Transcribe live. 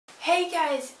Hey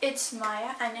guys, it's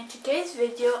Maya, and in today's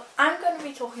video I'm going to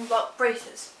be talking about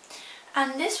braces.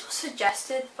 And this was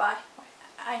suggested by,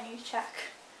 I need to check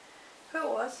who it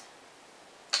was,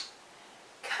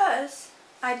 because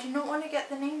I do not want to get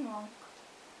the name wrong.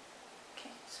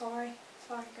 Okay, sorry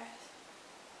guys.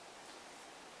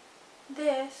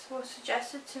 This was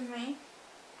suggested to me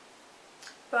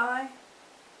by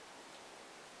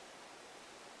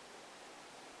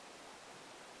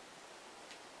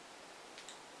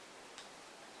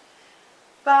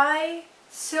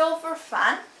Silver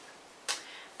Fan,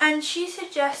 and she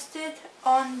suggested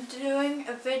on doing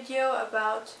a video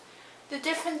about the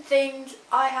different things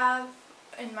I have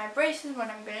in my braces, what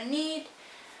I'm going to need,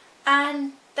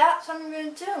 and that's what I'm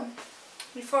going to do.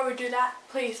 Before we do that,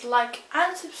 please like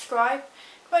and subscribe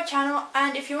to my channel,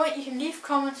 and if you want you can leave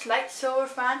comments like Silver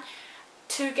Fan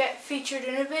to get featured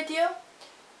in a video,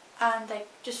 and like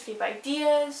just leave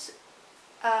ideas,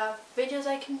 videos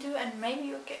I can do, and maybe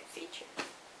you'll get featured.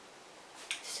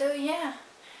 So yeah,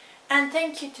 and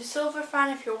thank you to Silver Fan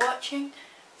if you're watching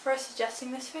for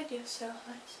suggesting this video. So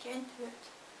let's get into it.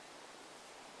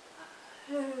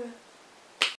 The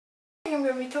thing I'm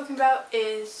going to be talking about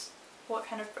is what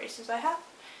kind of braces I have.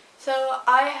 So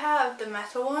I have the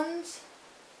metal ones,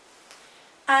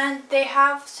 and they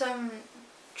have some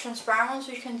transparent ones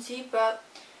you can see, but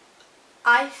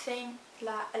I think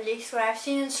that at least what I've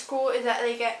seen in school is that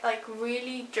they get like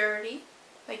really dirty,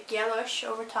 like yellowish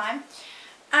over time.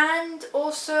 And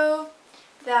also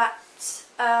that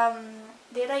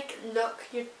they like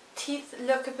your teeth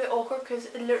look a bit awkward because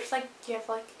it looks like you have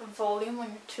like a volume on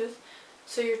your tooth,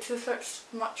 so your tooth looks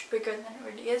much bigger than it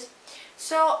really is.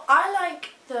 So I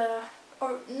like the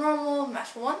normal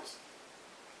metal ones.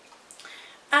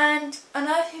 And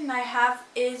another thing I have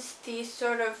is these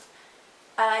sort of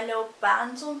little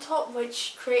bands on top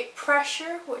which create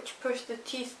pressure, which push the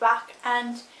teeth back,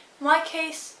 and in my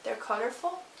case they're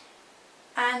colourful,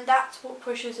 and that's what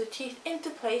pushes the teeth into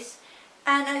place.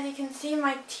 And as you can see,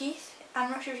 my teeth, I'm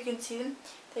not sure if you can see them,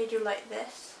 they do like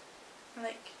this,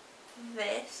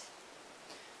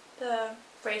 the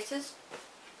braces,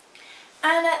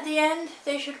 and at the end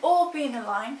they should all be in a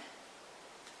line.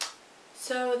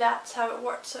 So that's how it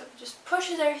works. So it just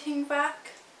pushes everything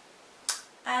back,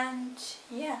 and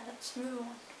yeah, let's move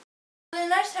on. The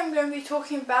next thing I'm going to be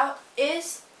talking about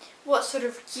is what sort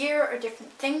of gear or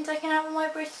different things I can have on my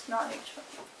braces. Not like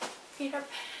feet up.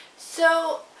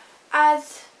 So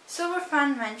as Silver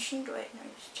Fan mentioned, wait, let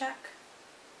me just check.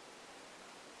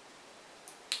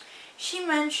 She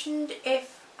mentioned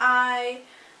if I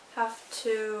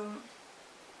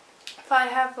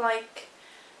have like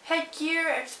headgear,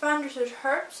 expanders or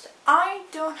hurts, I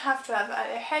don't have to have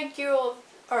either headgear or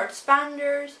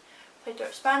expanders, or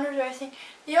anything.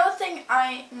 The only thing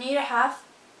I need to have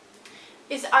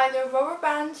is either rubber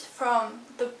bands from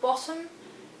the bottom,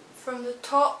 from the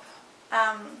top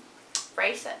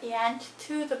brace at the end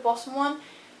to the bottom one,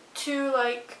 to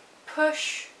like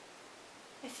push,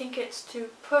 I think it's to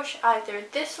push either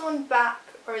this one back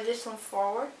or this one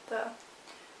forward. I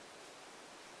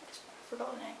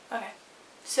forgot the name. Okay,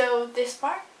 so this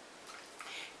part,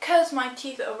 because my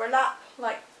teeth overlap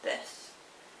like this,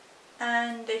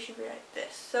 and they should be like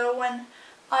this. So when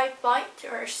I bite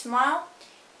or smile,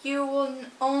 you will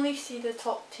only see the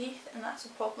top teeth, and that's a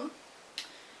problem.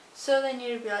 So they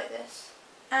need to be like this.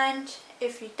 And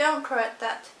if you don't correct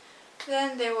that,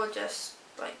 then they will just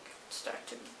like start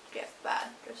to get bad.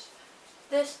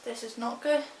 Just this is not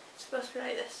good. It's supposed to be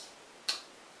like this.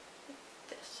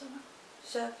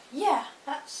 So yeah,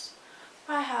 that's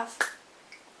what I have.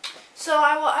 So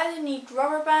I will either need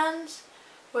rubber bands,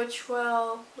 which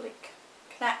will like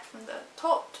connect from the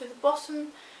top to the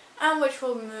bottom, and which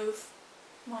will move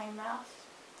my mouth,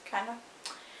 kind of.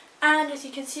 And as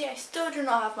you can see, I still do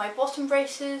not have my bottom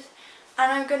braces,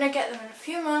 and I'm going to get them in a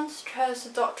few months because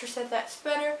the doctor said that's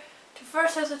better to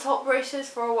first have the top braces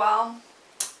for a while,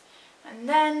 and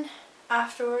then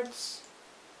afterwards,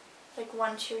 like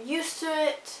once you're used to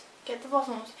it, get the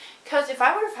bottom ones. Because if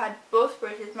I would have had both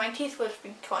braces, my teeth would have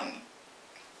been killing me.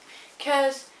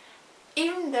 Because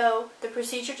even though the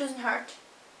procedure doesn't hurt,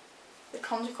 the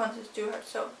consequences do hurt.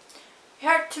 So it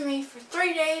hurt to me for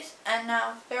 3 days, and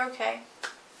now they're okay.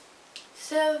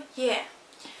 So yeah,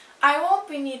 I won't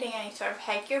be needing any sort of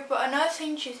headgear, but another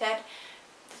thing she said,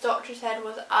 the doctor said,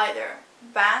 was either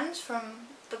bands from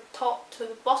the top to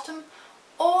the bottom,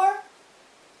 or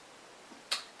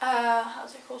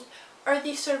how's it called? Or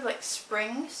these sort of like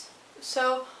springs.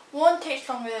 So one takes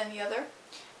longer than the other,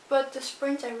 but the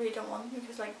springs I really don't want them,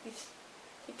 because like these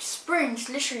springs,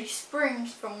 literally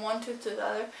springs from one tooth to the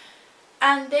other,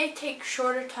 and they take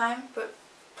shorter time but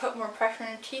put more pressure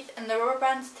on your teeth, and the rubber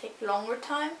bands take longer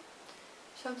time,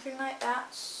 something like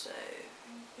that. So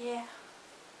yeah,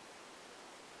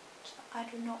 so I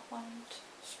do not want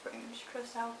springs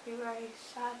because that would be very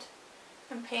sad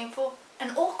and painful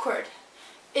and awkward.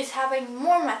 Is having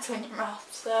more metal in your mouth.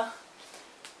 So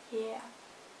yeah,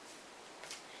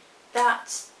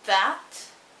 that's that.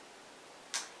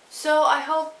 So I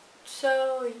hope,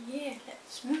 so yeah,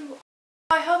 let's move on.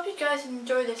 I hope you guys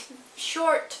enjoyed this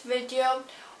short video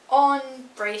on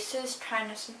braces,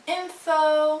 kind of some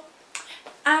info.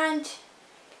 And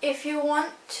if you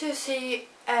want to see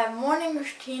a morning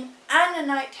routine and a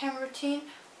nighttime routine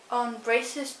on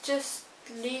braces, just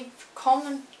leave a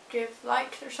comment, give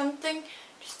likes or something.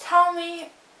 Just tell me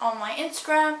on my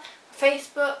Instagram,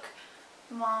 Facebook,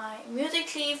 my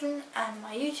Musical.ly even, and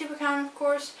my YouTube account of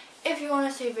course, if you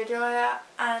want to see a video like that.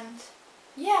 And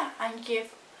yeah,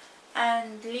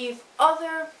 and leave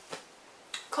other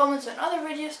comments on other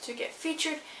videos to get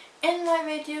featured in my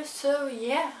videos. So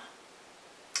yeah,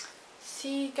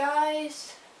 see you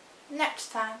guys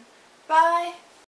next time. Bye.